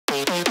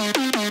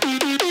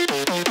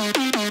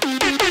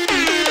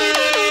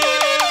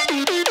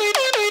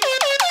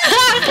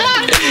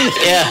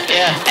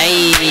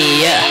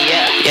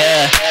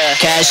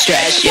Cash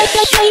stretch, yeah.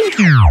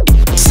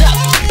 What's up?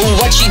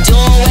 What you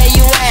doing? Where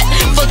you at?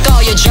 Fuck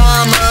all your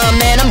drama,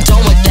 man, I'm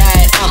done with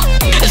that.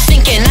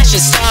 Thinking I should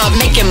stop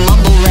making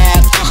mumble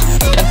rap.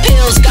 The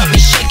pills got me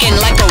shaking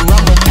like a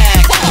rumble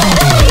pack.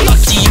 Fuck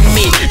do you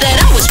mean that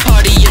I was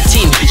part of your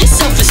team? Your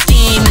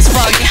self-esteem is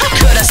foggy, how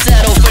could I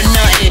settle for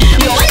nothing?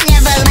 No, I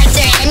never liked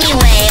her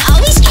anyway,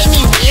 always gave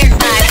me weird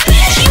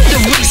vibes. You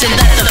the reason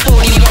that the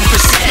 41%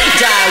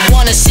 died.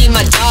 Wanna see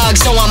my dog,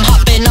 so I'm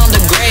hopping on the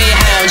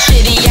Greyhound.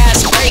 Shitty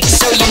ass brakes,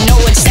 so you know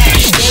it's that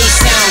day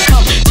sound.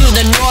 Come to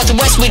the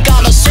Northwest, we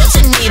got all sorts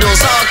of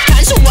needles, all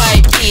kinds of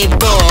white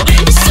people.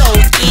 It's so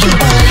deep,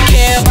 only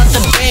care about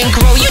the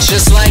bankroll. You're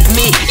just like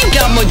me, you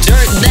got more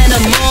dirt than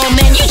a mole,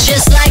 man. You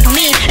just like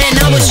me, and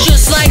I was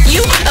just like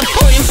you. I'm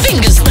pointing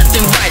fingers left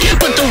and right,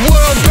 but the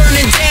world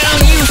burning down.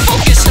 You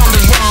focused on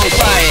the wrong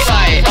fight.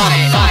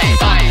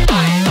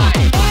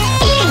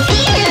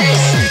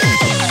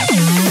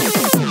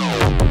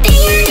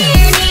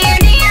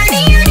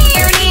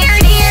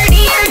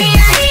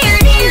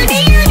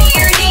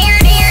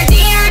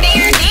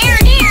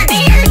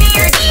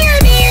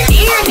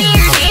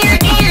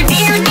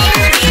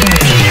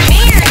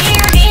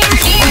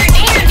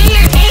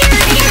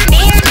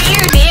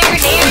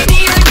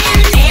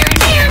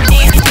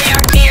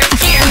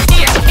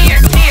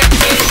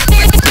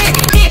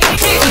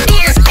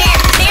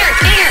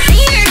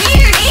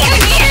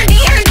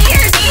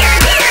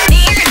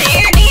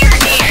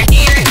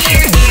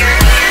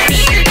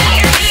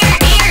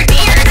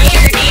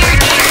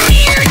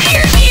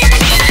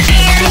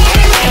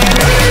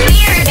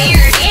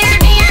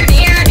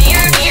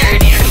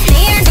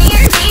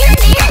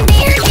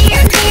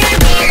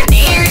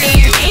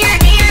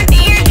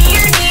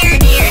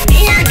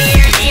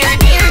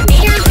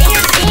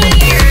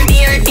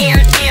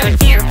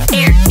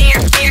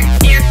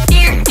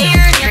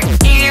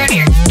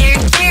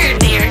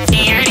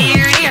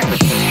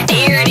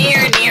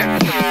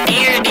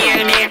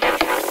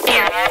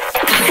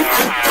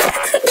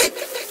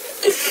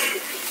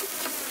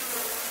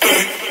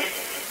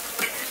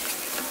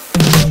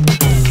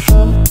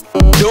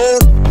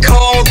 Don't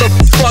call the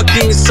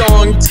fucking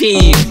song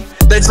Team.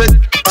 That's a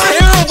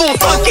terrible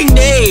fucking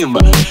name.